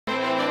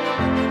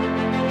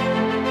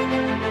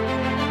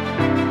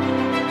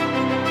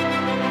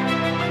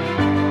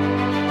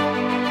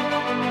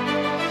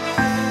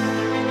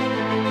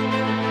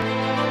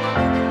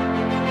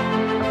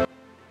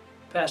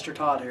Pastor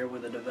Todd here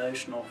with a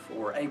devotional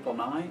for April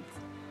 9th.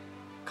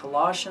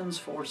 Colossians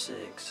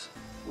 4:6.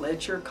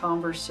 Let your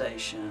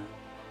conversation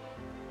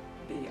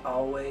be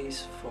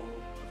always full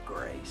of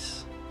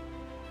grace.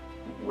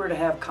 We're to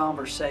have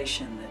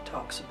conversation that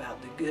talks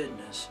about the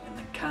goodness and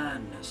the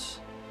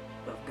kindness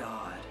of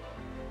God.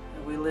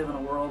 We live in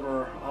a world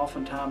where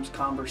oftentimes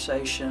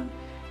conversation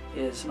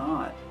is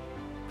not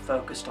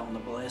focused on the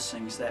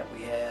blessings that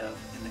we have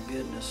and the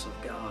goodness of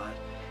God.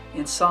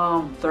 In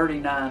Psalm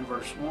 39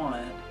 verse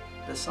 1,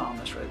 the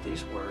psalmist wrote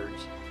these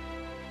words,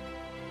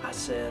 I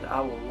said,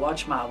 I will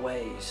watch my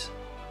ways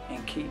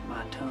and keep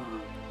my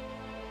tongue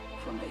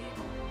from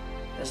evil.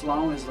 As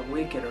long as the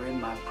wicked are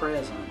in my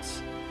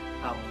presence,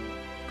 I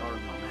will guard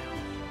my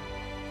mouth.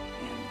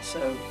 And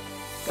so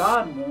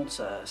God wants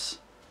us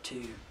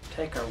to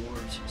take our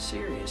words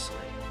seriously.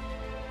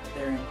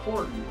 They're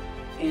important,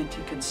 and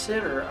to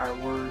consider our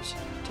words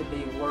to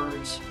be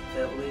words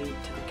that lead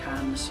to the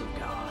kindness of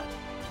God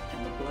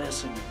and the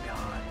blessing of God,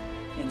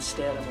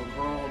 instead of a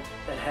world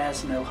that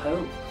has no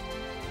hope.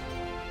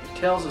 It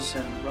tells us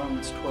in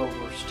Romans 12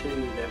 verse 2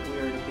 that we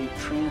are to be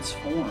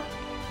transformed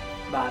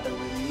by the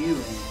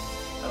renewing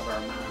of our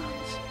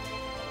minds.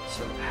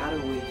 So how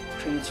do we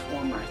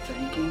transform our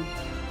thinking?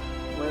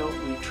 Well,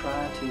 we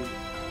try to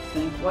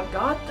think what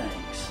God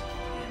thinks,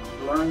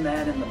 and we learn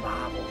that in the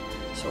Bible.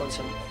 So it's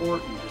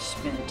important to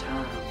spend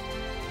time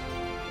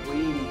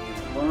reading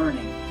and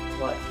learning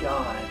what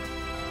God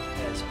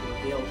has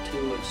revealed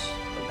to us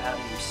about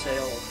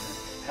Himself,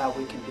 and how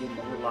we can be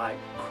more like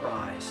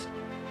Christ,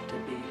 to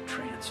be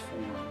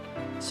transformed.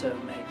 So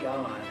may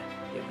God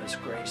give us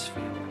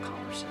grace-filled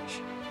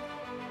conversation.